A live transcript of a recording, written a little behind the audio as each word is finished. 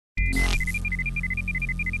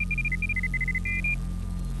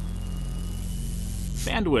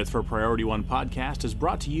Bandwidth for Priority One Podcast is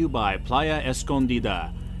brought to you by Playa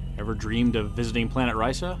Escondida. Ever dreamed of visiting Planet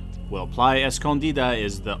Risa? Well, Playa Escondida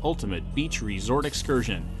is the ultimate beach resort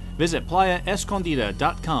excursion. Visit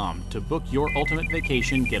playaescondida.com to book your ultimate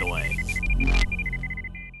vacation getaway.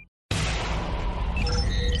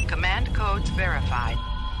 Command codes verified.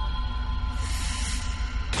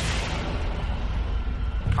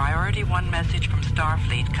 Priority One message from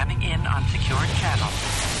Starfleet coming in on secured channel.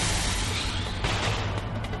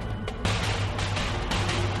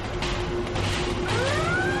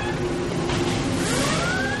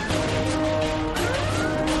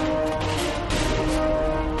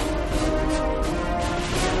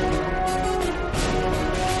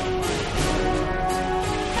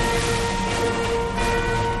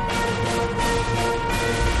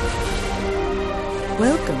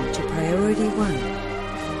 Welcome to Priority One.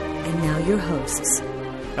 And now your hosts.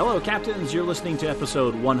 Hello, Captains. You're listening to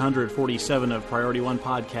episode 147 of Priority One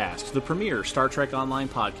Podcast, the premier Star Trek Online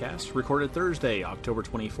podcast, recorded Thursday, October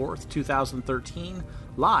 24th, 2013,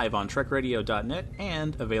 live on TrekRadio.net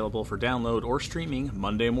and available for download or streaming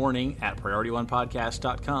Monday morning at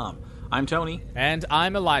PriorityOnePodcast.com. I'm Tony. And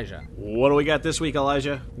I'm Elijah. What do we got this week,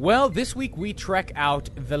 Elijah? Well, this week we trek out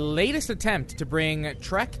the latest attempt to bring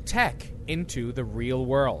Trek tech into the real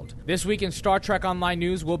world. This week in Star Trek Online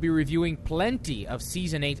News, we'll be reviewing plenty of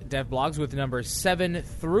Season 8 devlogs with numbers 7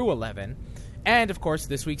 through 11, and, of course,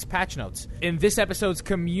 this week's patch notes. In this episode's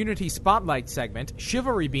Community Spotlight segment,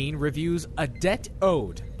 Chivalry Bean reviews A Debt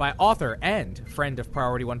Ode by author and friend of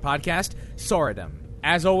Priority One Podcast, Soradam.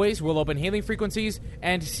 As always, we'll open hailing frequencies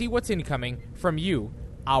and see what's incoming from you,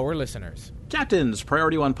 our listeners. Captains,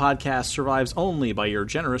 Priority One Podcast survives only by your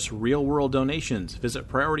generous real-world donations. Visit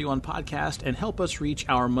Priority One Podcast and help us reach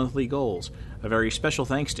our monthly goals. A very special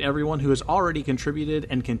thanks to everyone who has already contributed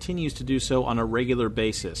and continues to do so on a regular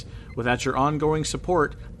basis. Without your ongoing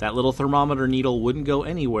support, that little thermometer needle wouldn't go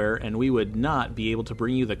anywhere, and we would not be able to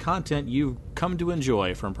bring you the content you've come to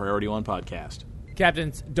enjoy from Priority One Podcast.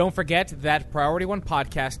 Captains, don't forget that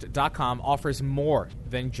PriorityOnePodcast.com offers more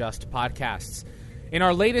than just podcasts. In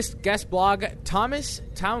our latest guest blog, Thomas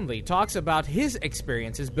Townley talks about his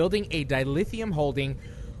experiences building a dilithium holding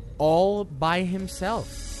all by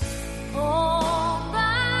himself. All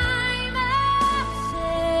by myself.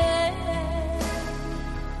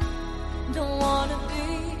 Don't wanna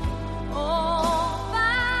be all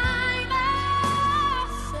by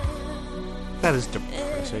myself. That is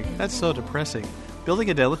depressing. That's so depressing.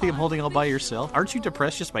 Building a dilithium holding all by yourself? Aren't you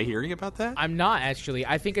depressed just by hearing about that? I'm not, actually.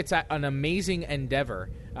 I think it's an amazing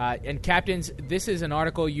endeavor. And Captains, this is an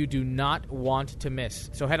article you do not want to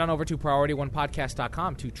miss. So head on over to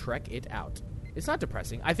PriorityOnePodcast.com to trek it out. It's not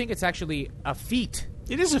depressing. I think it's actually a feat.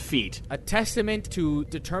 It is a feat. A testament to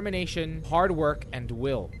determination, hard work, and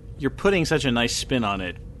will. You're putting such a nice spin on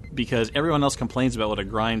it because everyone else complains about what a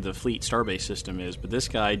grind the Fleet Starbase system is, but this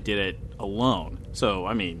guy did it alone. So,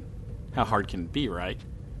 I mean, how hard can it be, right?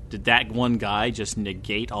 Did that one guy just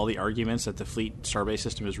negate all the arguments that the Fleet Starbase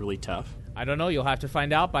system is really tough? I don't know. You'll have to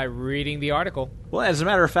find out by reading the article. Well, as a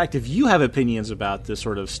matter of fact, if you have opinions about this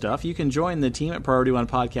sort of stuff, you can join the team at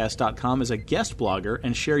PriorityOnePodcast.com as a guest blogger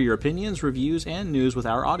and share your opinions, reviews, and news with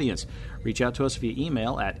our audience. Reach out to us via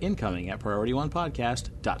email at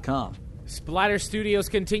incoming@PriorityOnePodcast.com. Splatter Studios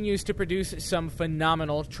continues to produce some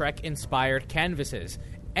phenomenal Trek-inspired canvases.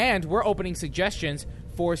 And we're opening suggestions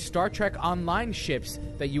for Star Trek Online ships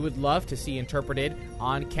that you would love to see interpreted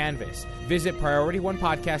on canvas. Visit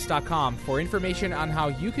PriorityOnePodcast.com for information on how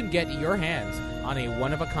you can get your hands on a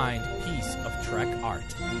one-of-a-kind piece of Trek art.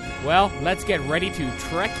 Well, let's get ready to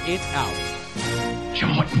trek it out.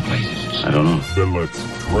 Jim, what in places? I don't know. Then let's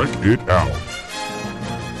trek it out.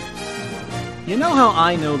 You know how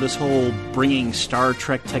I know this whole bringing Star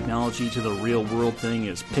Trek technology to the real world thing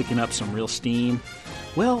is picking up some real steam?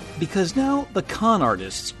 Well, because now the con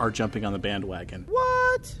artists are jumping on the bandwagon.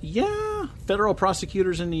 What? Yeah. Federal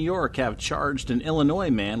prosecutors in New York have charged an Illinois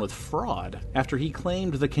man with fraud after he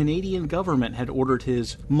claimed the Canadian government had ordered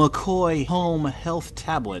his McCoy Home Health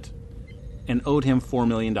tablet and owed him $4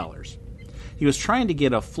 million. He was trying to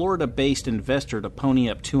get a Florida-based investor to pony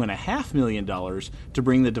up $2.5 million to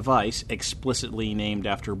bring the device, explicitly named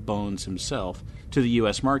after Bones himself, to the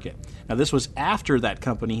U.S. market. Now, this was after that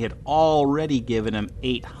company had already given him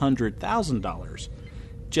 $800,000.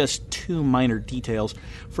 Just two minor details.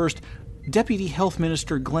 First, Deputy Health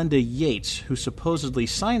Minister Glenda Yates, who supposedly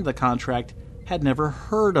signed the contract, had never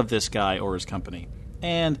heard of this guy or his company.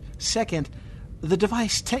 And second, the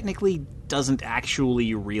device technically doesn't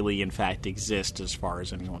actually really, in fact, exist as far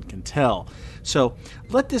as anyone can tell. So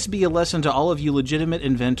let this be a lesson to all of you legitimate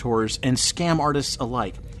inventors and scam artists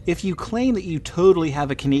alike. If you claim that you totally have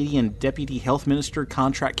a Canadian Deputy Health Minister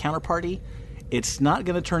contract counterparty, it's not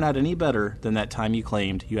going to turn out any better than that time you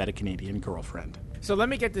claimed you had a Canadian girlfriend. So let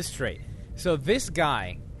me get this straight. So this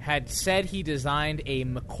guy had said he designed a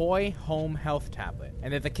McCoy home health tablet,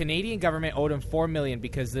 and that the Canadian government owed him $4 million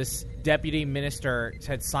because this deputy minister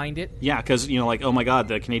had signed it. Yeah, because, oh my God,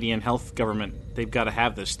 the Canadian health government, they've got to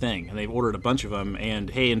have this thing, and they've ordered a bunch of them, and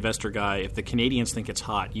hey, investor guy, if the Canadians think it's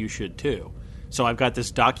hot, you should too. So I've got this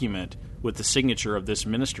document with the signature of this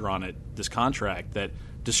minister on it, this contract, that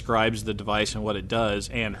describes the device and what it does,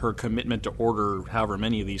 and her commitment to order however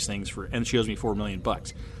many of these things and she owes me $4 million.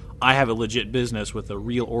 I have a legit business with a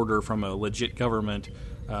real order from a legit government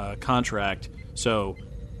contract, so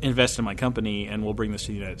invest in my company and we'll bring this to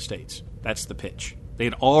the United States. That's the pitch. They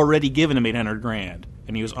had already given him $800,000,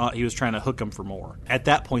 and he was trying to hook him for more. At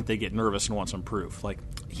that point, they get nervous and want some proof. Like,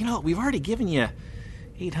 we've already given you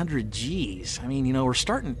 800 G's. I mean, we're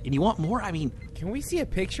starting, and you want more? I mean, can we see a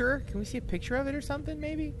picture? Can we see a picture of it or something,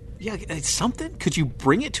 maybe? Yeah, it's something. Could you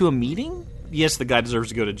bring it to a meeting? Yes, the guy deserves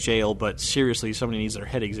to go to jail, but seriously, somebody needs their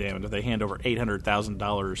head examined if they hand over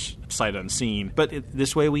 $800,000 sight unseen. But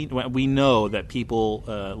this way, we know that people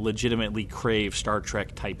legitimately crave Star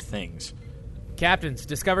Trek-type things. Captains,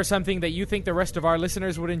 discover something that you think the rest of our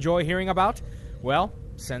listeners would enjoy hearing about? Well,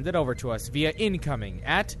 send it over to us via incoming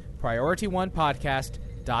at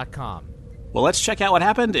PriorityOnePodcast.com. Well, let's check out what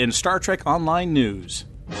happened in Star Trek Online News.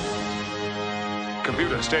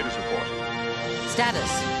 Computer status report.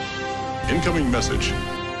 Status. Incoming message.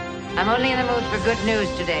 I'm only in the mood for good news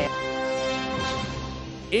today.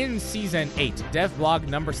 In Season 8, Devblog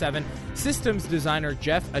number 7, systems designer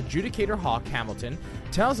Jeff Adjudicator Hawk Hamilton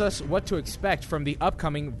tells us what to expect from the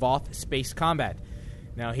upcoming Voth space combat.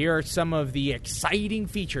 Now, here are some of the exciting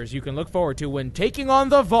features you can look forward to when taking on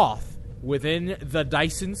the Voth within the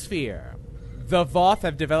Dyson Sphere. The Voth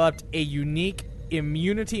have developed a unique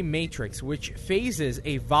immunity matrix which phases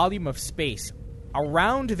a volume of space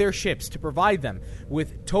around their ships to provide them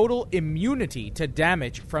with total immunity to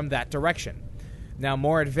damage from that direction. Now,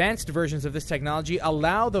 more advanced versions of this technology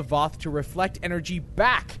allow the Voth to reflect energy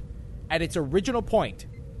back at its original point,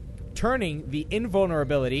 turning the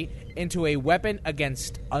invulnerability into a weapon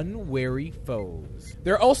against unwary foes.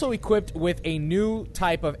 They're also equipped with a new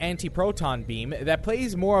type of anti-proton beam that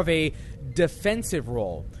plays more of a defensive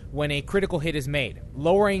role when a critical hit is made,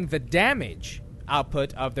 lowering the damage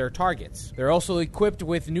output of their targets. They're also equipped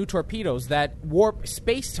with new torpedoes that warp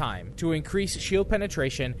space-time to increase shield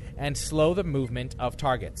penetration and slow the movement of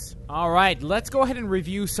targets. All right, let's go ahead and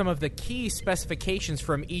review some of the key specifications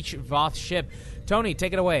from each Voth ship. Tony,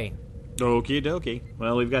 take it away. Okie dokie.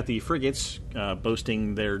 Well, we've got the frigates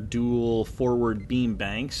boasting their dual forward beam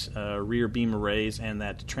banks, rear beam arrays, and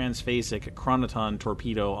that transphasic chronoton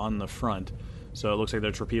torpedo on the front. So it looks like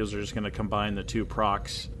their torpedoes are just going to combine the two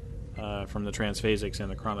procs from the transphasics and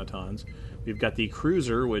the chronotons. We've got the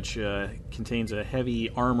cruiser, which contains a heavy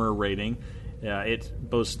armor rating. It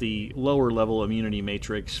boasts the lower level immunity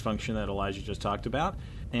matrix function that Elijah just talked about,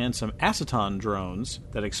 and some Aceton drones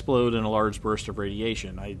that explode in a large burst of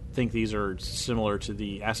radiation. I think these are similar to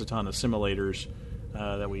the Aceton assimilators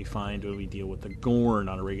that we find when we deal with the Gorn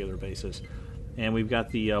on a regular basis. And we've got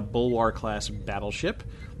the Bulwar-class battleship.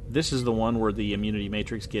 This is the one where the immunity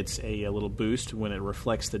matrix gets a little boost when it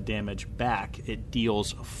reflects the damage back. It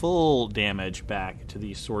deals full damage back to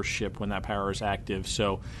the source ship when that power is active,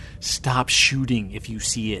 so stop shooting if you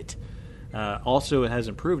see it. Also, it has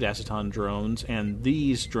improved Aceton drones, and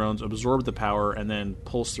these drones absorb the power and then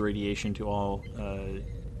pulse the radiation to all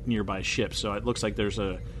nearby ships. So it looks like there's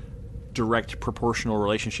a direct proportional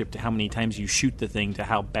relationship to how many times you shoot the thing to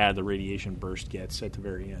how bad the radiation burst gets at the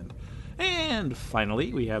very end. And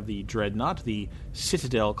finally, we have the Dreadnought, the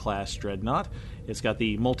Citadel-class Dreadnought. It's got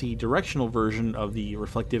the multi-directional version of the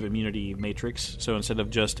reflective immunity matrix, so instead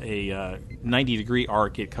of just a 90-degree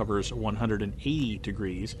arc, it covers 180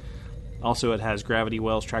 degrees. Also, it has gravity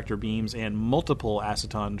wells, tractor beams, and multiple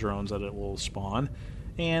Aceton drones that it will spawn,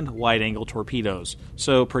 and wide-angle torpedoes.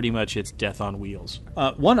 So pretty much it's death on wheels.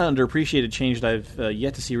 One underappreciated change that I've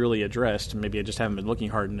yet to see really addressed, maybe I just haven't been looking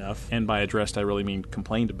hard enough, and by addressed I really mean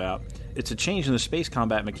complained about. It's a change in the space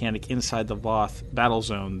combat mechanic inside the Voth battle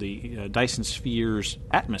zone, the Dyson Sphere's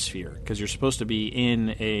atmosphere, because you're supposed to be in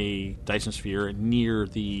a Dyson Sphere near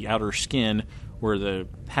the outer skin where the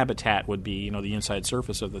habitat would be, the inside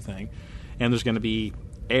surface of the thing, and there's going to be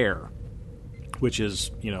air, which is,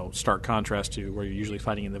 stark contrast to where you're usually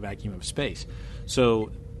fighting in the vacuum of space.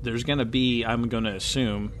 So there's going to be, I'm going to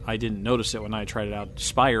assume, I didn't notice it when I tried it out,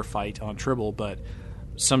 Spire Fight on Tribble, but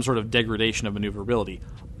some sort of degradation of maneuverability.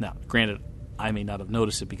 Now, granted, I may not have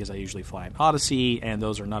noticed it because I usually fly in Odyssey, and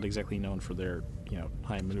those are not exactly known for their,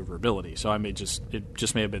 high maneuverability. So it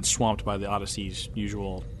just may have been swamped by the Odyssey's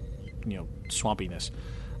usual, swampiness.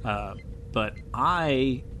 But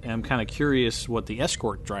I am kind of curious what the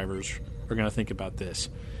escort drivers are going to think about this.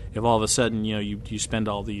 If all of a sudden, you spend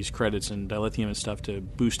all these credits and dilithium and stuff to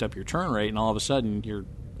boost up your turn rate, and all of a sudden you're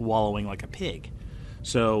wallowing like a pig.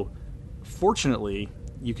 So, fortunately,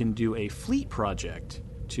 you can do a fleet project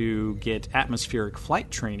to get atmospheric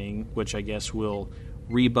flight training, which I guess will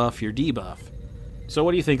rebuff your debuff. So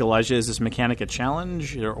what do you think, Elijah? Is this mechanic a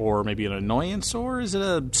challenge or maybe an annoyance, or is it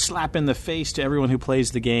a slap in the face to everyone who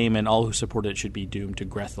plays the game and all who support it should be doomed to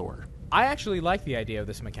Grethor? I actually like the idea of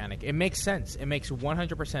this mechanic. It makes sense. It makes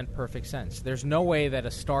 100% perfect sense. There's no way that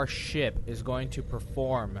a starship is going to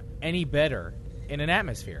perform any better in an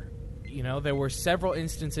atmosphere. There were several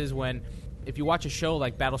instances when, if you watch a show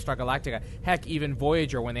like Battlestar Galactica, heck, even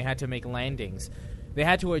Voyager, when they had to make landings, they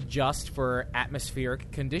had to adjust for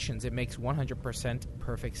atmospheric conditions. It makes 100%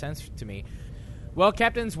 perfect sense to me. Well,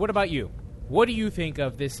 Captains, what about you? What do you think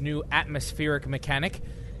of this new atmospheric mechanic?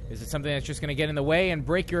 Is it something that's just going to get in the way and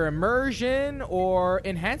break your immersion, or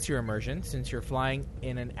enhance your immersion since you're flying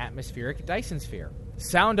in an atmospheric Dyson sphere?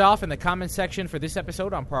 Sound off in the comment section for this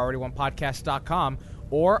episode on PriorityOnePodcast.com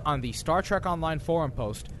or on the Star Trek Online forum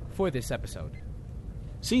post for this episode.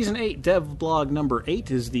 Season 8 devlog number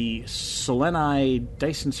 8 is the Seleni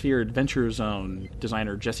Dyson Sphere Adventure Zone.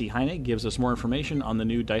 Designer Jesse Heinig gives us more information on the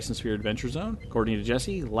new Dyson Sphere Adventure Zone. According to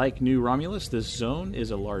Jesse, like New Romulus, this zone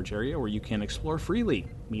is a large area where you can explore freely,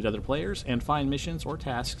 meet other players, and find missions or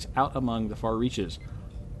tasks out among the far reaches.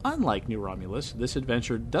 Unlike New Romulus, this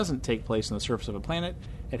adventure doesn't take place on the surface of a planet.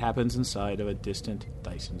 It happens inside of a distant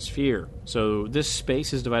Dyson sphere. So this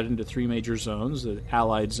space is divided into 3 major zones: the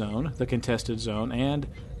Allied Zone, the Contested Zone, and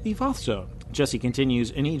the Voth Zone. Jesse continues,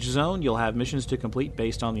 in each zone you'll have missions to complete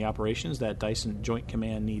based on the operations that Dyson Joint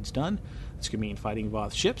Command needs done. This could mean fighting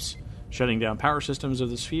Voth ships, shutting down power systems of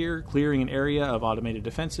the sphere, clearing an area of automated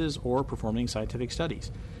defenses, or performing scientific studies.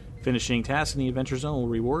 Finishing tasks in the Adventure Zone will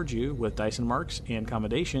reward you with Dyson marks and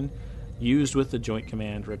commendation used with the Joint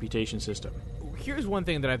Command reputation system. Here's one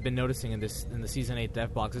thing that I've been noticing in the Season 8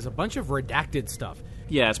 dev blogs is a bunch of redacted stuff.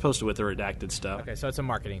 Yeah, it's posted with the redacted stuff. Okay, so it's a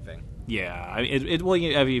marketing thing. Yeah,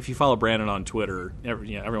 if you follow Brandon on Twitter,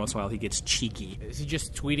 every once in a while he gets cheeky. Is he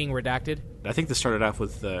just tweeting redacted? I think this started off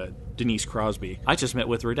with Denise Crosby. I just met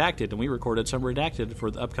with Redacted, and we recorded some Redacted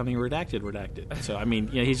for the upcoming Redacted. So,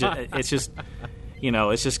 he's just, it's just...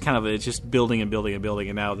 it's just kind of it's just building and building and building,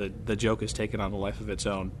 and now the joke has taken on a life of its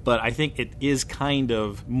own. But I think it is kind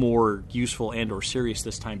of more useful and or serious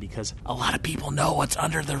this time because a lot of people know what's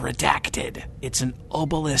under the Redacted. It's an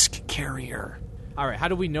obelisk carrier. All right, how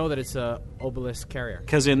do we know that it's a obelisk carrier?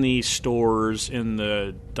 Because in the stores, in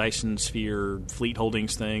the Dyson Sphere fleet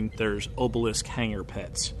holdings thing, there's obelisk hangar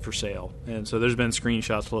pets for sale. And so there's been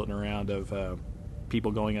screenshots floating around of...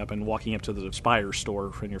 people going up and walking up to the Spire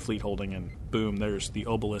store in your fleet holding, and boom, there's the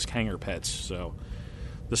obelisk hangar pets. So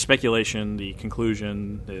the speculation, the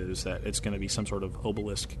conclusion is that it's going to be some sort of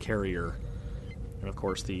obelisk carrier. And of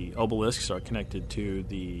course, the obelisks are connected to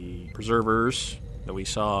the preservers that we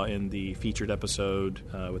saw in the featured episode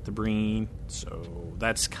with the Breen. So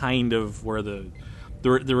that's kind of where the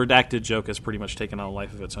redacted joke has pretty much taken on a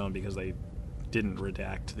life of its own because they didn't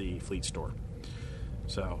redact the fleet store.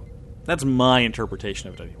 So that's my interpretation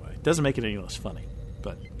of it anyway. It doesn't make it any less funny,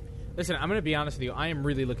 but... Listen, I'm going to be honest with you. I am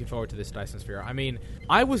really looking forward to this Dyson Sphere. I mean,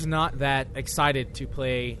 I was not that excited to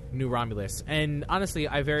play New Romulus, and honestly,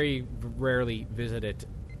 I very rarely visit it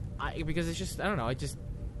because it's just, I don't know, it just...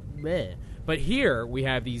 bleh. But here, we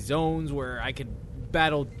have these zones where I could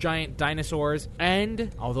battle giant dinosaurs,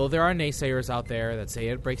 and although there are naysayers out there that say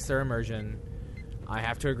it breaks their immersion, I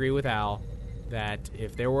have to agree with Al that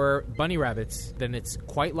if there were bunny rabbits, then it's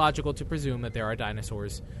quite logical to presume that there are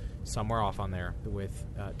dinosaurs somewhere off on there with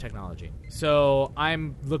technology. So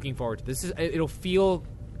I'm looking forward to this. It'll feel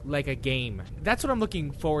like a game. That's what I'm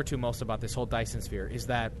looking forward to most about this whole Dyson Sphere, is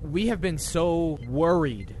that we have been so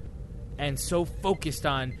worried and so focused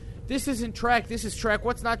on this isn't Trek, this is Trek,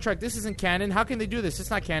 what's not Trek, this isn't canon, how can they do this, it's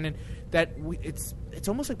not canon, that it's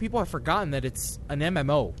almost like people have forgotten that it's an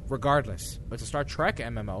MMO, regardless. It's a Star Trek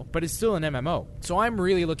MMO, but it's still an MMO. So I'm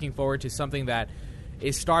really looking forward to something that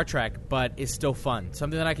is Star Trek, but is still fun.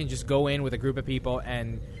 Something that I can just go in with a group of people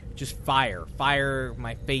and just fire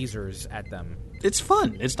my phasers at them It's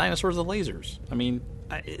fun. It's dinosaurs with lasers. I mean,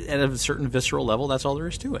 at a certain visceral level, that's all there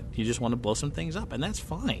is to it. You just want to blow some things up, and that's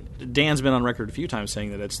fine. Dan's been on record a few times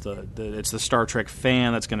saying that it's the Star Trek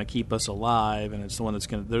fan that's going to keep us alive, and it's the one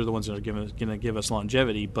they're the ones that are going to give us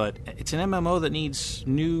longevity. But it's an MMO that needs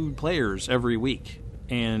new players every week,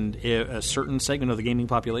 and a certain segment of the gaming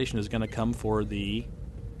population is going to come for the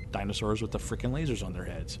dinosaurs with the frickin' lasers on their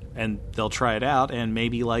heads, and they'll try it out, and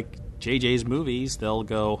maybe like JJ's movies, they'll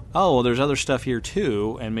go, oh, well, there's other stuff here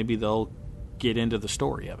too, and maybe they'll get into the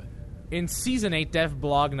story of it. In Season 8 Dev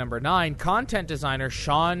Blog number 9, content designer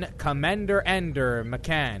Sean Commander Ender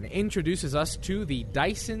McCann introduces us to the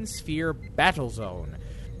Dyson Sphere Battle Zone,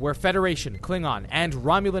 where Federation, Klingon, and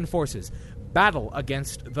Romulan forces battle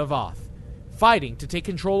against the Voth, fighting to take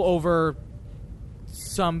control over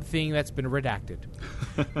something that's been redacted.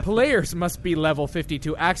 Players must be level 50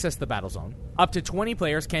 to access the battle zone. Up to 20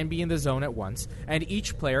 players can be in the zone at once, and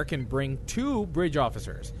each player can bring 2 bridge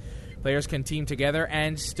officers. Players can team together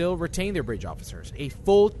and still retain their bridge officers. A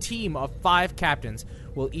full team of 5 captains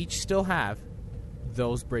will each still have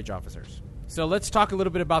those bridge officers. So let's talk a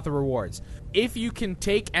little bit about the rewards. If you can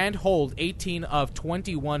take and hold 18 of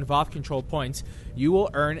 21 Voth-controlled points, you will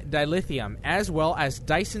earn dilithium, as well as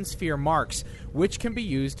Dyson Sphere marks, which can be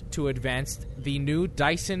used to advance the new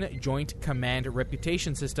Dyson Joint Command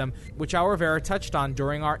reputation system, which our Vera touched on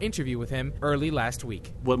during our interview with him early last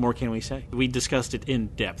week. What more can we say? We discussed it in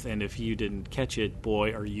depth, and if you didn't catch it,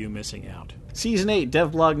 boy, are you missing out. Season 8,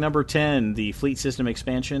 Devblog number 10, the Fleet System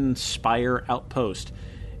Expansion, Spire Outpost.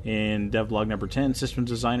 In Devblog number 10, system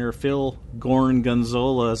designer Phil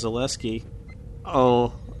Gorgonzola Zaleski.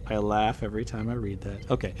 Oh, I laugh every time I read that.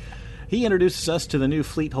 Okay. He introduces us to the new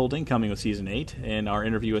fleet holding coming with Season 8. In our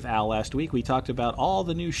interview with Al last week, we talked about all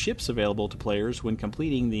the new ships available to players when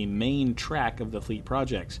completing the main track of the fleet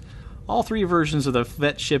projects. All 3 versions of the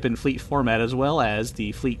vet ship in fleet format, as well as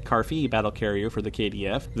the Fleet Carfi battle carrier for the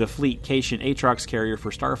KDF, the Fleet Cation Atrox carrier for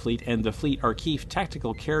Starfleet, and the Fleet Arkeef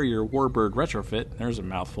tactical carrier Warbird retrofit, there's a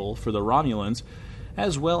mouthful, for the Romulans,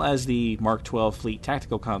 as well as the Mark 12 fleet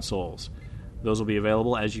tactical consoles. Those will be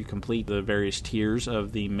available as you complete the various tiers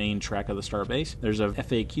of the main track of the Starbase. There's a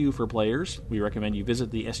FAQ for players. We recommend you visit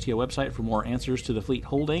the STO website for more answers to the fleet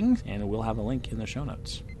holding, and we'll have a link in the show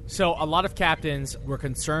notes. So a lot of captains were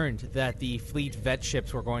concerned that the fleet vet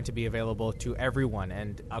ships were going to be available to everyone.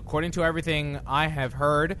 And according to everything I have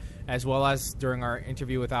heard, as well as during our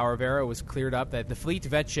interview with Our Vera, it was cleared up that the fleet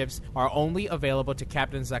vet ships are only available to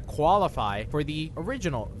captains that qualify for the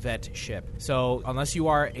original vet ship. So unless you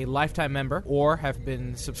are a lifetime member or have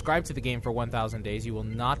been subscribed to the game for 1,000 days, you will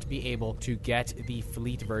not be able to get the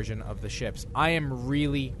fleet version of the ships. I am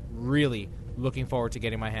really, really looking forward to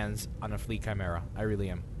getting my hands on a Fleet Chimera. I really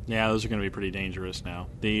am. Yeah, those are going to be pretty dangerous now.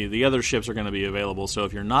 The other ships are going to be available, so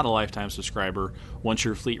if you're not a lifetime subscriber, once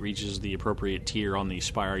your fleet reaches the appropriate tier on the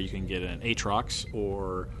Spire, you can get an Atrox,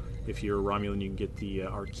 or if you're a Romulan, you can get the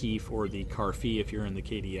Arkeef or the Carfi if you're in the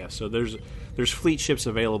KDS. So there's fleet ships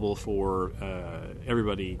available for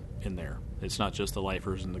everybody in there. It's not just the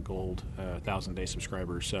lifers and the gold 1,000-day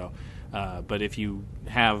subscribers. So, but if you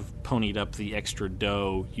have ponied up the extra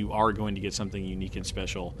dough, you are going to get something unique and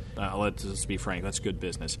special. Let's be frank, that's good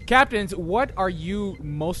business. Captains, what are you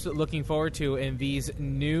most looking forward to in these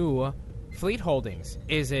new fleet holdings?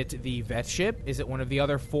 Is it the vet ship? Is it one of the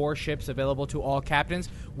other 4 ships available to all captains?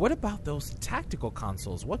 What about those tactical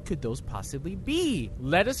consoles? What could those possibly be?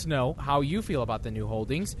 Let us know how you feel about the new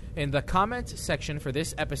holdings in the comments section for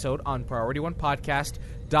this episode on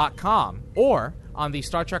PriorityOnePodcast.com or on the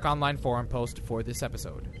Star Trek Online forum post for this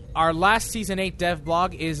episode. Our last Season 8 dev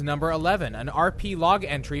blog is number 11, an RP log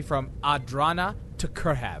entry from Adrana to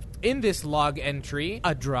Kurhav. In this log entry,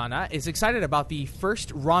 Adrana is excited about the first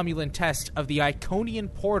Romulan test of the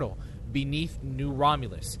Iconian portal beneath New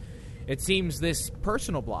Romulus. It seems this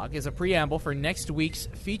personal blog is a preamble for next week's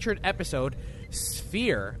featured episode,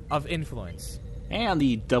 Sphere of Influence. And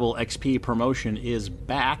the double XP promotion is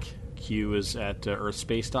back. Q is at Earth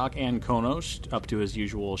Space Dock and Konos, up to his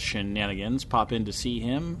usual shenanigans. Pop in to see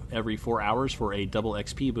him every 4 hours for a double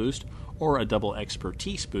XP boost or a double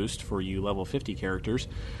expertise boost for you level 50 characters.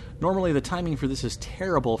 Normally the timing for this is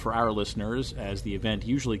terrible for our listeners, as the event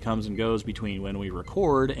usually comes and goes between when we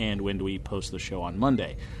record and when we post the show on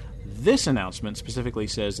Monday. This announcement specifically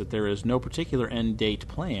says that there is no particular end date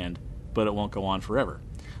planned, but it won't go on forever.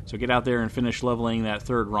 So get out there and finish leveling that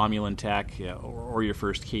 3rd Romulan tack, or your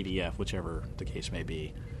first KDF, whichever the case may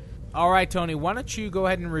be. All right, Tony, why don't you go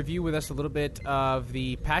ahead and review with us a little bit of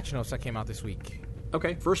the patch notes that came out this week?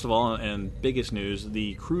 Okay, first of all, and biggest news,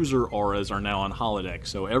 the cruiser auras are now on holodeck.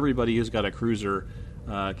 So everybody who's got a cruiser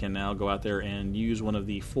can now go out there and use one of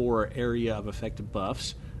the 4 area of effect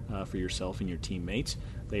buffs for yourself and your teammates.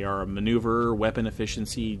 They are maneuver, weapon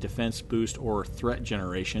efficiency, defense boost, or threat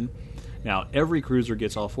generation. Now, every cruiser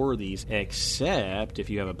gets all 4 of these, except if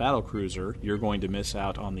you have a battle cruiser, you're going to miss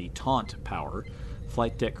out on the taunt power.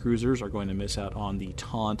 Flight deck cruisers are going to miss out on the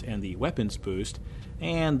taunt and the weapons boost,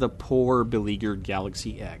 and the poor beleaguered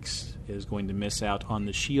Galaxy X is going to miss out on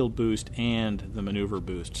the shield boost and the maneuver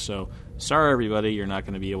boost. So, sorry everybody, you're not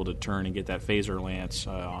going to be able to turn and get that phaser lance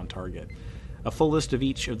on target. A full list of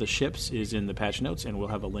each of the ships is in the patch notes, and we'll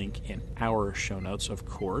have a link in our show notes, of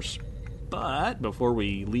course. But before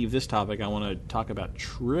we leave this topic, I want to talk about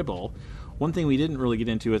Tribble. One thing we didn't really get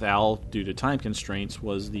into with Al due to time constraints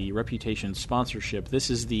was the Reputation sponsorship. This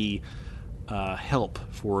is the help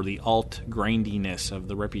for the alt grindiness of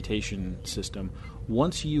the Reputation system.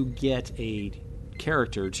 Once you get a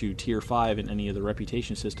character to tier 5 in any of the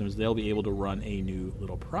Reputation systems, they'll be able to run a new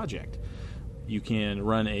little project. You can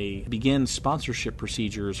run a begin sponsorship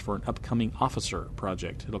procedures for an upcoming officer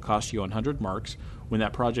project. It'll cost you 100 marks. When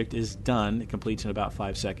that project is done, it completes in about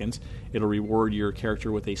 5 seconds. It'll reward your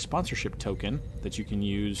character with a sponsorship token that you can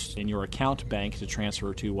use in your account bank to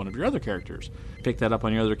transfer to one of your other characters. Pick that up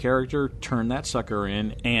on your other character, turn that sucker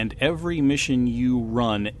in, and every mission you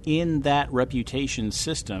run in that Reputation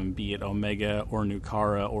system, be it Omega or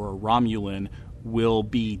Nukara or Romulan, will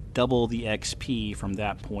be double the XP from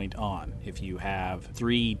that point on. If you have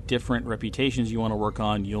 3 different reputations you want to work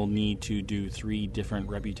on, you'll need to do 3 different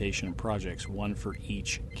reputation projects, 1 for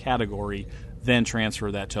each category, then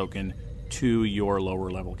transfer that token to your lower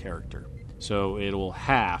level character. So it'll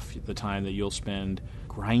half the time that you'll spend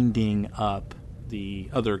grinding up the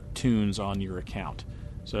other tunes on your account.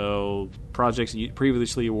 So projects that you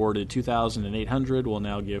previously awarded 2,800 will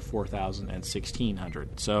now give 4,000 and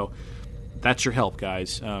 1,600. So that's your help,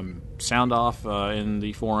 guys. Sound off in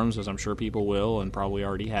the forums, as I'm sure people will and probably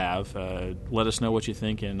already have. Let us know what you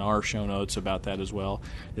think in our show notes about that as well.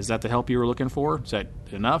 Is that the help you were looking for? Is that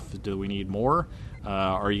enough? Do we need more?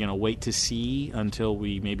 Are you going to wait to see until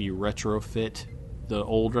we maybe retrofit the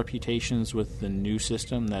old reputations with the new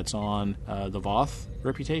system that's on the Voth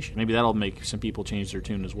reputation? Maybe that'll make some people change their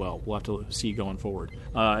tune as well. We'll have to see going forward.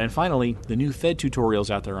 And finally, the new Fed tutorial's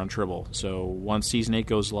out there on Tribble. So once Season 8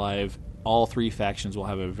 goes live, all 3 factions will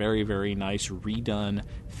have a very, very nice, redone,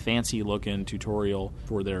 fancy-looking tutorial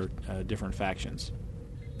for their different factions.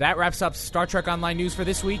 That wraps up Star Trek Online news for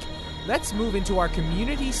this week. Let's move into our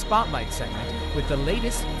Community Spotlight segment with the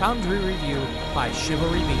latest Foundry review by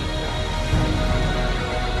Chivalry Bean.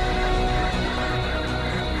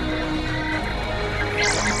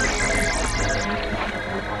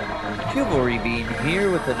 Chivalry Bean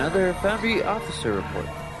here with another Foundry Officer Report.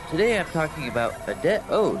 Today I'm talking about Adet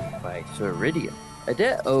Ode by Soridium.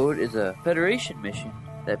 Adet Ode is a Federation mission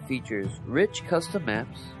that features rich custom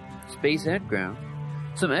maps, space and ground,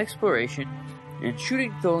 some exploration, and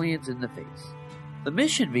shooting Tholians in the face. The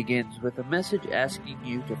mission begins with a message asking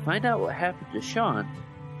you to find out what happened to Sean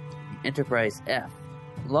in Enterprise F.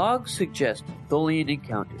 Logs suggest Tholian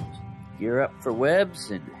encounters. Gear up for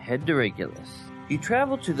webs and head to Regulus. You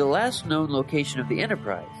travel to the last known location of the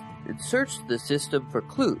Enterprise and search the system for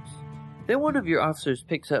clues. Then one of your officers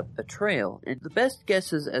picks up a trail and the best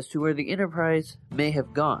guesses as to where the Enterprise may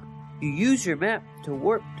have gone. You use your map to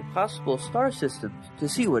warp to possible star systems to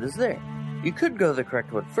see what is there. You could go the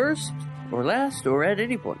correct one first, or last, or at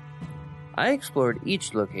any point. I explored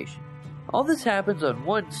each location. All this happens on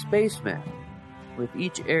one space map, with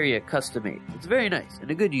each area custom made. It's very nice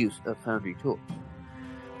and a good use of Foundry tools.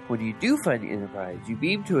 When you do find the Enterprise, you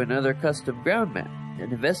beam to another custom ground map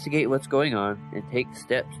and investigate what's going on and take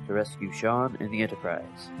steps to rescue Sean and the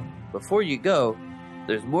Enterprise. Before you go,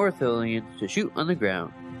 there's more Tholians to shoot on the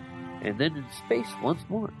ground, and then in space once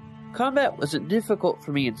more. Combat wasn't difficult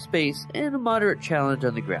for me in space and a moderate challenge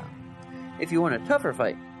on the ground. If you want a tougher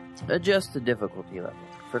fight, adjust the difficulty level.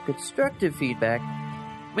 For constructive feedback,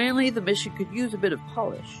 mainly the mission could use a bit of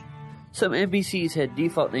polish. Some NPCs had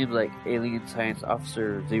default names like Alien Science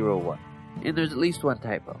Officer 01, and there's at least one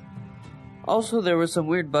typo. Also, there were some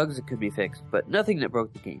weird bugs that could be fixed, but nothing that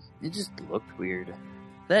broke the game. It just looked weird.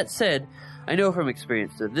 That said, I know from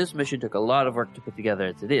experience that this mission took a lot of work to put together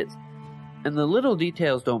as it is, and the little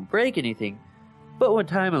details don't break anything, but when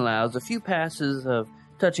time allows, a few passes of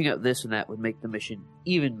touching up this and that would make the mission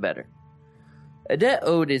even better. Adet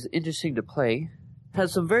Ode is interesting to play,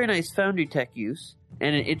 has some very nice Foundry tech use,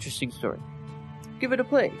 and an interesting story. Give it a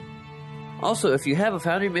play. Also, if you have a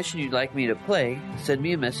Foundry mission you'd like me to play, send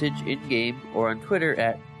me a message in-game or on Twitter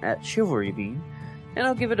at ChivalryBean, and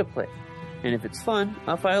I'll give it a play. And if it's fun,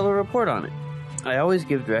 I'll file a report on it. I always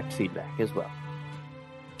give direct feedback as well.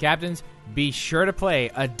 Captains, be sure to play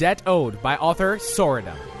A Debt Owed by author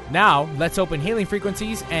Sorida. Now, let's open hailing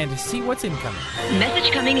frequencies and see what's incoming.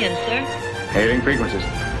 Message coming in, sir. Hailing frequencies.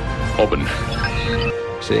 Open.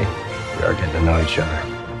 See, we are getting to know each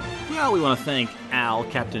other. Well, we want to thank Al,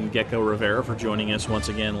 Captain Gecko Rivera, for joining us once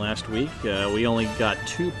again last week. We only got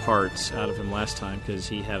 2 parts out of him last time because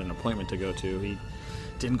he had an appointment to go to. He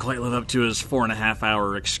didn't quite live up to his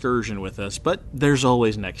 4.5-hour excursion with us, but there's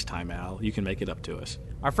always next time, Al. You can make it up to us.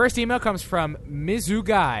 Our first email comes from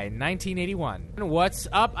Mizugai, 1981. What's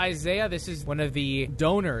up, Isaiah? This is one of the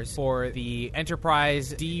donors for the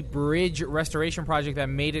Enterprise D Bridge restoration project that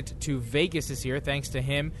made it to Vegas this year. Thanks to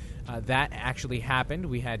him, that actually happened.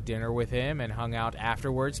 We had dinner with him and hung out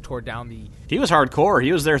afterwards, tore down the... He was hardcore.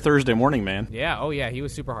 He was there Thursday morning, man. Yeah, oh yeah, he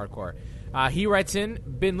was super hardcore. He writes in,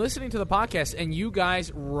 been listening to the podcast, and you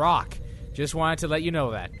guys rock. Just wanted to let you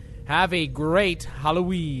know that. Have a great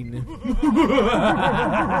Halloween.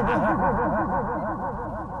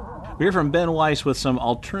 We hear from Ben Weiss with some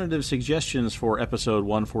alternative suggestions for episode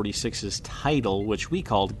 146's title, which we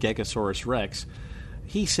called Gekosaurus Rex.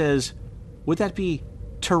 He says, would that be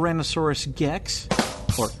Tyrannosaurus Gex?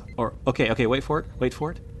 Or okay, wait for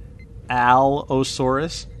it.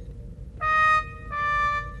 Allosaurus?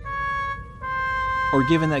 Or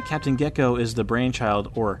given that Captain Gecko is the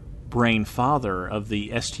brainchild or brain father of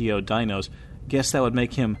the STO dinos, guess that would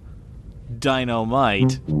make him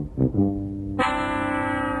Dynamite.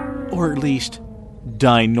 Or at least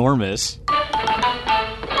Dynormous.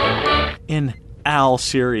 In Al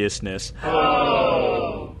seriousness.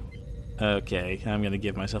 Okay, I'm going to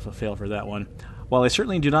give myself a fail for that one. While I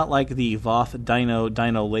certainly do not like the Voth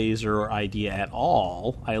Dino Laser idea at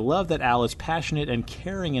all, I love that Al is passionate and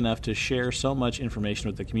caring enough to share so much information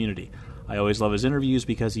with the community. I always love his interviews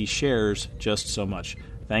because he shares just so much.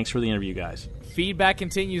 Thanks for the interview, guys. Feedback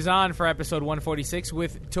continues on for episode 146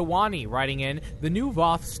 with Tawani writing in, the new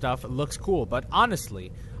Voth stuff looks cool, but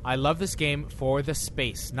honestly, I love this game for the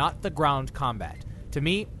space, not the ground combat. To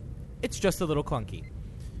me, it's just a little clunky.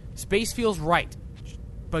 Space feels right,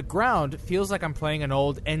 but ground feels like I'm playing an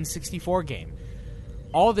old N64 game.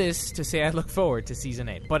 All this to say I look forward to Season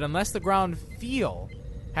 8, but unless the ground feel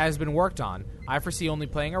has been worked on, I foresee only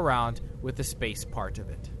playing around with the space part of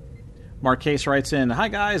it. Mark Case writes in, hi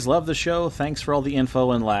guys, love the show, thanks for all the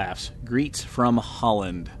info and laughs. Greets from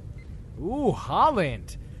Holland. Ooh,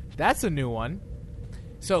 Holland. That's a new one.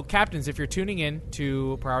 So, Captains, if you're tuning in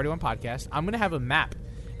to Priority One Podcast, I'm going to have a map,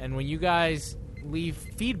 and when you guys leave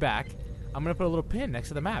feedback, I'm going to put a little pin next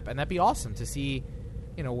to the map, and that'd be awesome to see,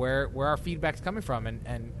 you know, where our feedback's coming from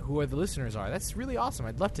and who the listeners are. That's really awesome.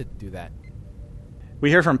 I'd love to do that. We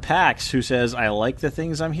hear from Pax, who says, I like the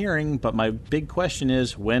things I'm hearing, but my big question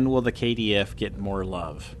is, when will the KDF get more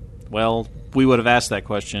love? Well, we would have asked that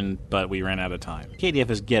question, but we ran out of time. KDF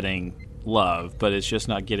is getting love, but it's just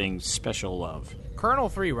not getting special love. Colonel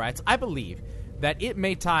 3 writes, I believe that it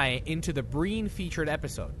may tie into the Breen featured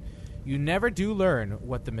episode. You never do learn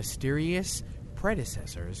what the mysterious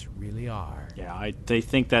predecessors really are. Yeah, they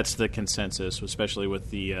think that's the consensus, especially with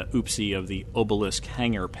the oopsie of the obelisk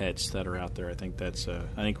hanger pets that are out there. I think that's. I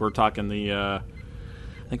think we're talking the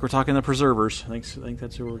preservers. I think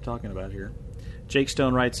that's who we're talking about here. Jake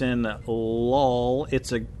Stone writes in, lol,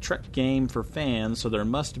 it's a Trek game for fans, so there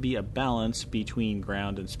must be a balance between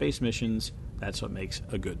ground and space missions. That's what makes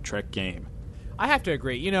a good Trek game. I have to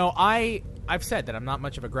agree. You know, I've said that I'm not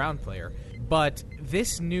much of a ground player, but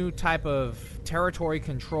this new type of territory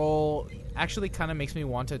control actually kind of makes me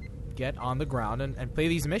want to get on the ground and play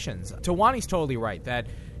these missions. Tawani's totally right that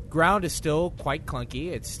ground is still quite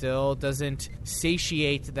clunky. It still doesn't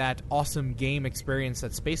satiate that awesome game experience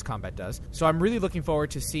that space combat does. So I'm really looking forward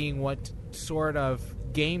to seeing what sort of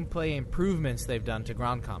gameplay improvements they've done to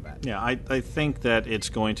ground combat. Yeah, I think that it's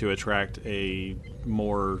going to attract a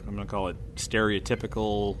more, I'm going to call it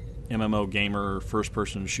stereotypical MMO gamer,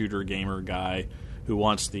 first-person shooter gamer guy who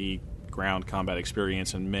wants the ground combat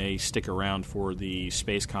experience and may stick around for the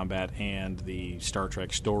space combat and the Star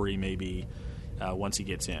Trek story maybe once he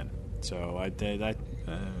gets in. So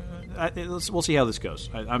we'll see how this goes.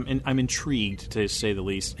 I'm intrigued, to say the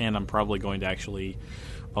least, and I'm probably going to actually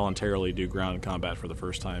voluntarily do ground combat for the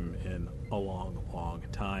first time in a long, long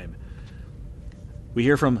time. We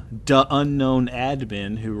hear from the unknown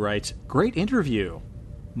admin who writes, great interview.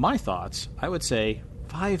 My thoughts, I would say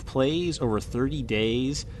 5 plays over 30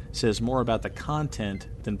 days says more about the content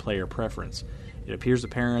than player preference. It appears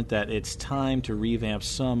apparent that it's time to revamp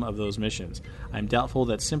some of those missions. I'm doubtful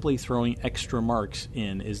that simply throwing extra marks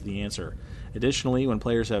in is the answer. Additionally, when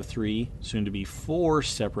players have 3, soon to be 4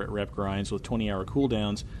 separate rep grinds with 20-hour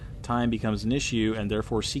cooldowns, time becomes an issue, and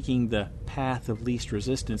therefore seeking the path of least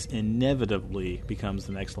resistance inevitably becomes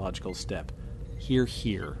the next logical step.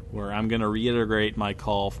 Here, where I'm going to reiterate my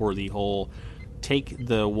call for the whole take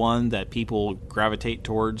the one that people gravitate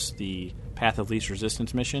towards, the path of least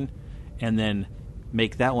resistance mission, and then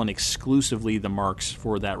make that one exclusively the marks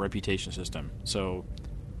for that reputation system. So,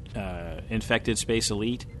 Infected Space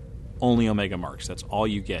Elite, only Omega marks. That's all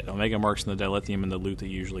you get. Omega marks and the dilithium and the loot that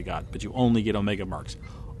you usually got, but you only get Omega marks.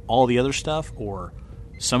 All the other stuff, or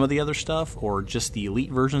some of the other stuff, or just the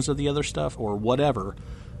elite versions of the other stuff, or whatever,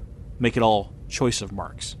 make it all choice of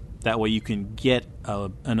marks. That way you can get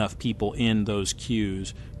enough people in those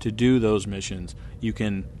queues to do those missions. You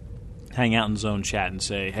can hang out in zone chat and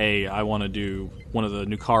say, hey, I want to do one of the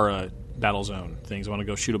Nukara battle zone things. I want to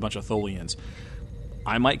go shoot a bunch of Tholians.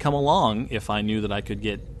 I might come along if I knew that I could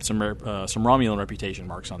get some Romulan reputation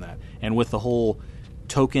marks on that. And with the whole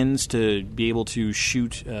tokens to be able to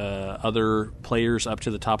shoot other players up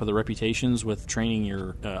to the top of the reputations with training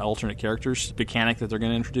your alternate characters mechanic that they're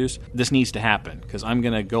going to introduce, this needs to happen, because I'm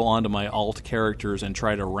going to go onto my alt characters and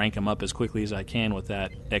try to rank them up as quickly as I can with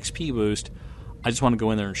that XP boost. I just want to go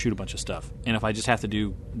in there and shoot a bunch of stuff. And if I just have to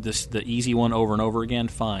do the easy one over and over again,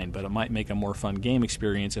 fine. But it might make a more fun game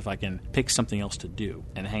experience if I can pick something else to do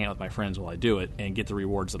and hang out with my friends while I do it and get the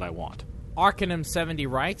rewards that I want. Arcanum70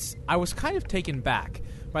 writes, I was kind of taken back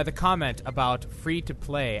by the comment about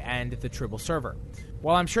free-to-play and the Tribble server.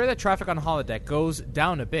 While I'm sure that traffic on Holodeck goes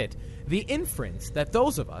down a bit, the inference that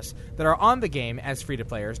those of us that are on the game as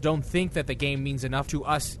free-to-players don't think that the game means enough to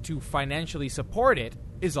us to financially support it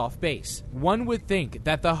is off base. One would think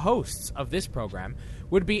that the hosts of this program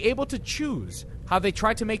would be able to choose how they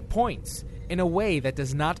try to make points in a way that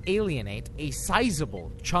does not alienate a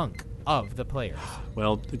sizable chunk of the players.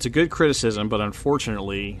 Well, it's a good criticism, but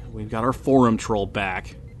unfortunately, we've got our forum troll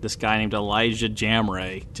back. This guy named Elijah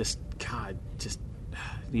Jamray.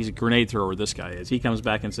 He's a grenade thrower, this guy is. He comes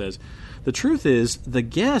back and says, the truth is, the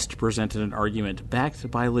guest presented an argument backed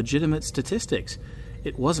by legitimate statistics.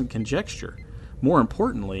 It wasn't conjecture. More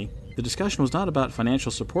importantly, the discussion was not about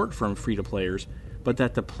financial support from free-to-players, but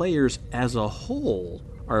that the players as a whole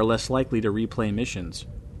are less likely to replay missions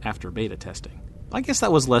after beta testing. I guess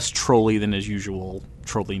that was less trolly than his usual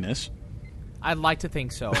trolliness. I'd like to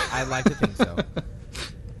think so.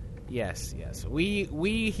 Yes.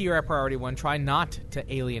 We here at Priority One try not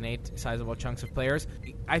to alienate sizable chunks of players.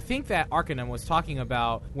 I think that Arcanum was talking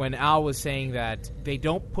about when Al was saying that they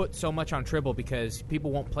don't put so much on Tribble because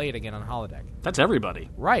people won't play it again on Holodeck. That's everybody.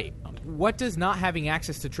 Right. What does not having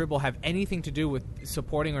access to Tribble have anything to do with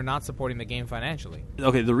supporting or not supporting the game financially?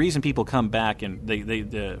 Okay, the reason people come back, and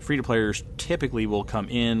the free-to-players typically will come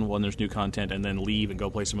in when there's new content and then leave and go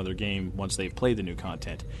play some other game once they've played the new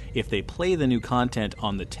content. If they play the new content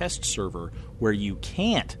on the test server where you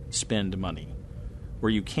can't spend money,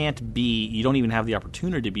 where you don't even have the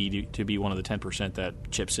opportunity to be one of the 10%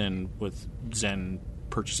 that chips in with Zen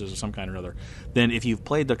purchases of some kind or other, then if you've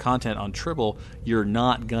played the content on Tribble, you're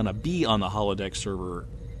not going to be on the Holodeck server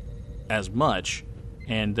as much,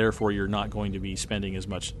 and therefore you're not going to be spending as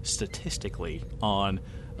much statistically on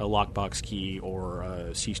a lockbox key or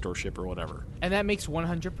a C-store ship or whatever. And that makes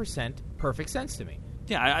 100% perfect sense to me.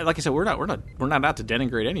 Yeah, like I said, we're not out to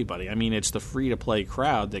denigrate anybody. I mean, it's the free-to-play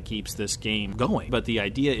crowd that keeps this game going. But the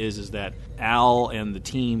idea is that Al and the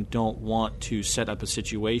team don't want to set up a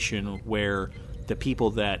situation where the people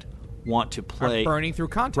that want to play are burning through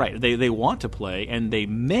content. Right, they want to play, and they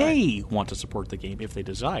may want to support the game if they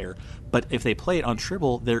desire. But if they play it on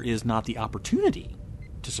Tribble, there is not the opportunity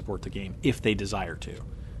to support the game if they desire to.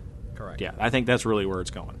 Correct. Yeah, I think that's really where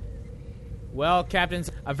it's going. Well,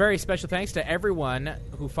 Captains, a very special thanks to everyone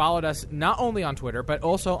who followed us not only on Twitter, but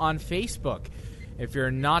also on Facebook. If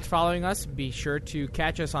you're not following us, be sure to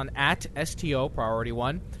catch us on @STO Priority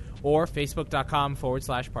One or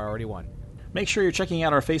Facebook.com/Priority One. Make sure you're checking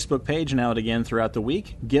out our Facebook page now and again throughout the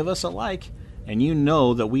week. Give us a like, and you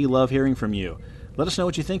know that we love hearing from you. Let us know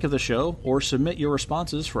what you think of the show, or submit your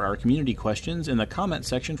responses for our community questions in the comment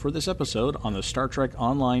section for this episode on the Star Trek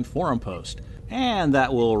Online forum post. And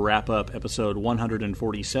that will wrap up episode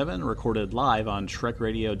 147, recorded live on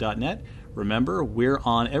TrekRadio.net. Remember, we're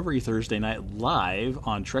on every Thursday night live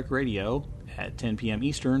on Trek Radio at 10 p.m.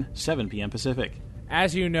 Eastern, 7 p.m. Pacific.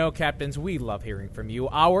 As you know, Captains, we love hearing from you,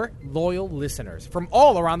 our loyal listeners from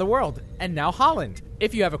all around the world, and now Holland.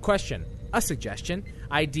 If you have a question, a suggestion,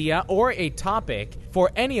 idea, or a topic for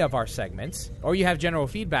any of our segments, or you have general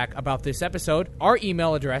feedback about this episode, our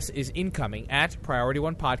email address is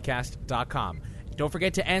incoming@PriorityOnePodcast.com. Don't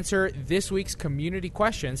forget to answer this week's community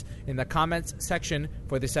questions in the comments section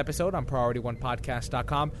for this episode on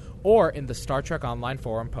PriorityOnePodcast.com or in the Star Trek Online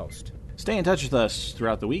forum post. Stay in touch with us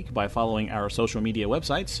throughout the week by following our social media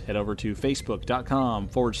websites. Head over to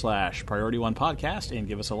Facebook.com/Priority One Podcast and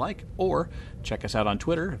give us a like, or check us out on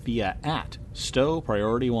Twitter via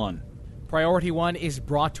 @StowPriorityOne. Priority One is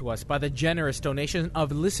brought to us by the generous donation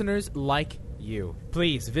of listeners like you.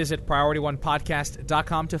 Please visit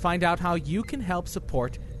PriorityOnePodcast.com to find out how you can help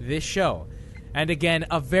support this show. And again,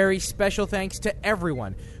 a very special thanks to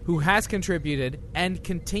everyone who has contributed and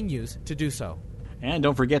continues to do so. And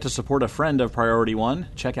don't forget to support a friend of Priority One.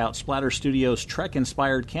 Check out Splatter Studios'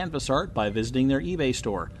 Trek-inspired canvas art by visiting their eBay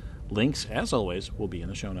store. Links, as always, will be in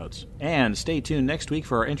the show notes. And stay tuned next week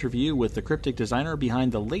for our interview with the cryptic designer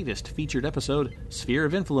behind the latest featured episode, Sphere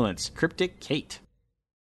of Influence, Cryptic Kate.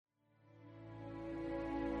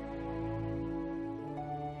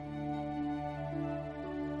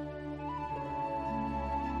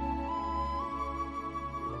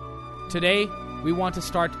 Today, we want to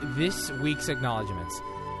start this week's acknowledgements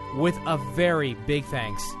with a very big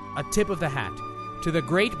thanks, a tip of the hat, to the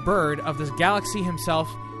great bird of the galaxy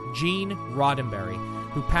himself, Gene Roddenberry,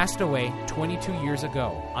 who passed away 22 years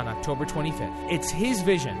ago on October 25th. It's his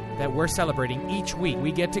vision that we're celebrating each week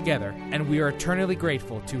we get together, and we are eternally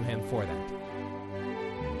grateful to him for that.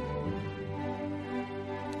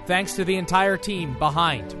 Thanks to the entire team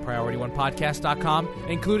behind PriorityOnePodcast.com,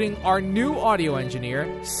 including our new audio engineer,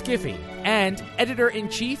 Skiffy, and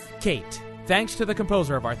editor-in-chief, Kate. Thanks to the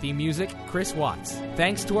composer of our theme music, Chris Watts.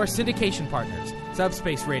 Thanks to our syndication partners,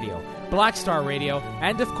 Subspace Radio, Black Star Radio,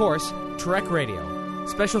 and of course, Trek Radio.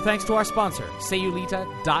 Special thanks to our sponsor,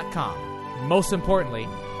 Sayulita.com. Most importantly,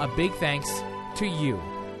 a big thanks to you,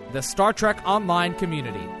 the Star Trek Online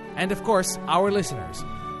community, and of course, our listeners.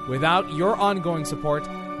 Without your ongoing support,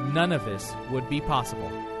 none of this would be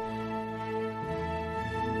possible.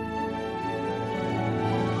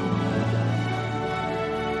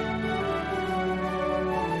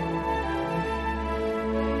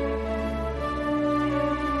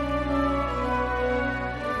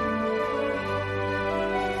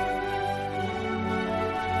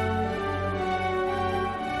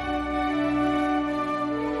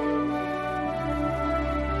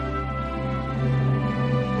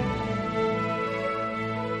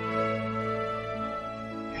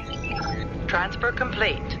 Transfer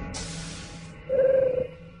complete.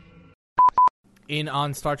 In,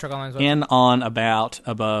 on Star Trek Online's website? In, on, about,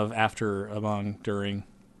 above, after, among, during.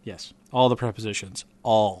 Yes. All the prepositions.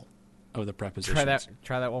 All of the prepositions.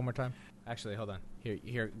 Try that one more time. Actually, hold on.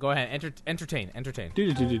 Here. Go ahead. Entertain.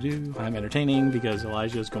 Do. I'm entertaining because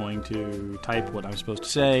Elijah is going to type what I'm supposed to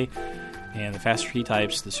say, and the faster he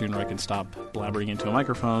types, the sooner I can stop blabbering into a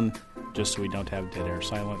microphone, just so we don't have dead air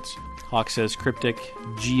silence. Hawk says, Cryptic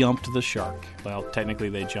jumped the shark. Well, technically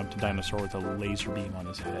they jumped a dinosaur with a laser beam on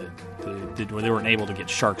his head. They weren't able to get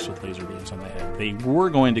sharks with laser beams on the head. They were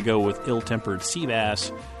going to go with ill-tempered sea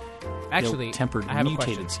bass. Actually, ill-tempered I have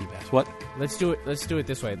mutated a sea bass. What? Let's do it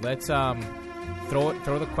this way. Let's throw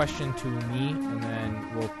the question to me, and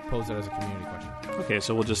then we'll pose it as a community question. Okay,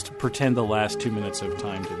 so we'll just pretend the last 2 minutes of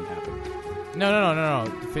time didn't happen. No. No.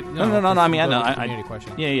 I mean, I know. Community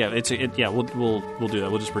question. Yeah. We'll do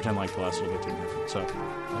that. We'll just pretend like the last little bit didn't happen. So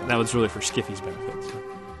that was really for Skiffy's benefit. So.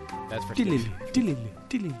 That's for Skiffy.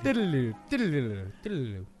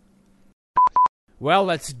 Well,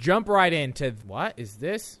 let's jump right into what is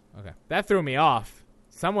this? Okay, that threw me off.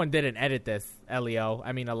 Someone didn't edit this.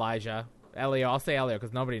 Elijah. Elio. I'll say Elio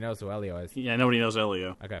because nobody knows who Elio is. Yeah, nobody knows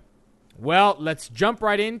Elio. Okay. Well, let's jump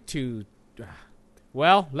right into.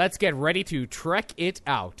 Well, let's get ready to trek it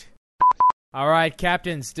out. All right,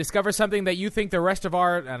 captains, discover something that you think the rest of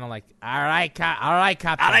our... I don't like... All right,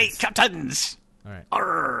 captains. All right.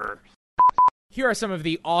 Arr. Here are some of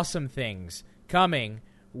the awesome things coming...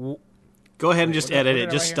 Go ahead and just edit it.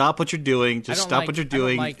 Just stop what you're doing. Just stop what you're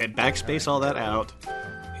doing and backspace all that out.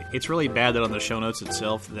 It's really bad that on the show notes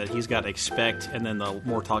itself that he's got expect and then the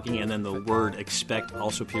more talking and then the word expect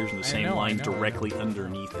also appears in the same line directly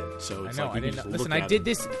underneath it. So it's like you can just look Listen, at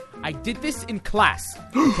I did this in class.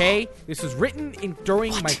 Okay, this was written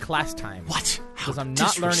during my class time. What? Because I'm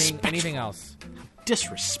not learning anything else.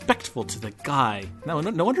 Disrespectful to the guy. No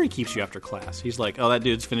wonder he keeps you after class. He's like, oh, that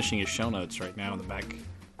dude's finishing his show notes right now in the back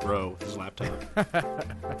row with his laptop.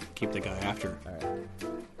 Keep the guy after. All right.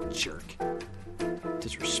 Jerk.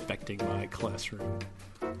 Disrespecting my classroom.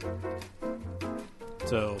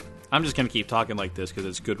 So I'm just going to keep talking like this because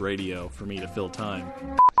it's good radio for me to fill time.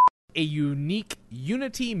 A unique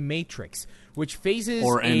unity matrix, which phases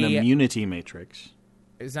or an immunity matrix.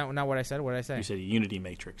 Is that not what I said? What did I say? You said a unity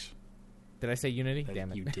matrix. Did I say Unity?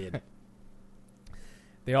 Damn it. You did.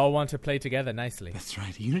 They all want to play together nicely. That's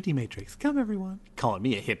right. Unity Matrix. Come, everyone. Calling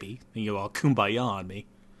me a hippie. And you all kumbaya on me.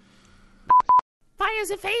 Fires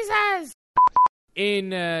and phasers!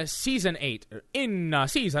 In Season 8.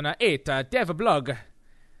 Devblog.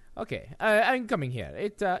 Okay, I'm coming here.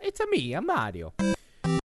 It's me, Mario.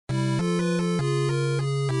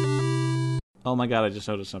 Oh my god, I just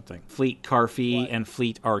noticed something. Fleet Carfee and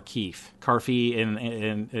Fleet Arkeef. Carfee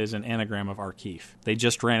is an anagram of Arkeef. They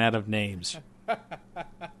just ran out of names. The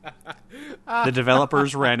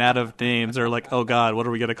developers ran out of names. They're like, oh god, what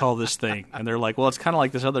are we going to call this thing? And they're like, well, it's kind of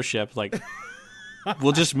like this other ship. Like,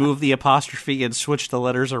 we'll just move the apostrophe and switch the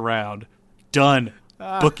letters around. Done.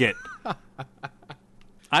 Book it.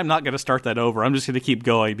 I'm not going to start that over. I'm just going to keep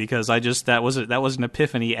going because that was an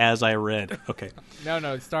epiphany as I read. Okay.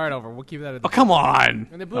 No, start over. We'll keep that at the come on.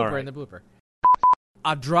 In the blooper, in the blooper.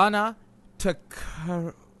 Adrana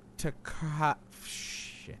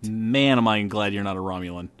shit. Man, am I glad you're not a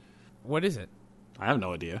Romulan. What is it? I have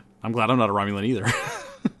no idea. I'm glad I'm not a Romulan either.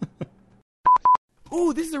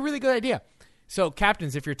 Ooh, this is a really good idea. So,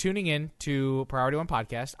 captains, if you're tuning in to Priority One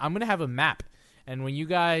Podcast, I'm going to have a map. And when you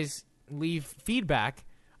guys leave feedback,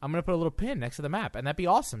 I'm going to put a little pin next to the map. And that'd be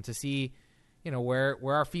awesome to see, where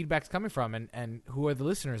our feedback's coming from and who the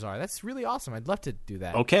listeners are. That's really awesome. I'd love to do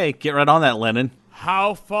that. Okay, get right on that, Lennon.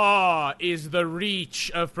 How far is the reach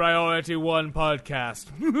of Priority One Podcast?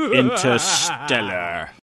 Interstellar.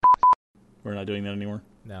 We're not doing that anymore?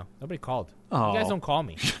 No, nobody called. Oh. You guys don't call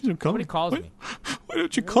me. Nobody calls me. Why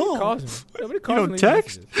don't you call? Nobody calls me. Nobody calls you don't me.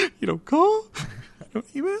 text? You don't call? You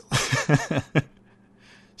don't email?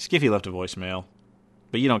 Skiffy left a voicemail,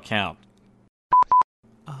 but you don't count.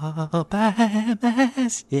 All by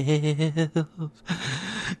myself,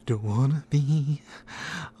 don't wanna be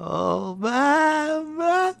all by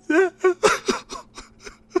myself.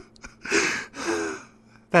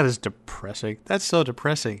 That is depressing. That's so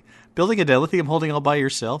depressing. Building a dilithium holding all by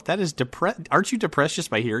yourself? That is aren't you depressed just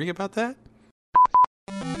by hearing about that?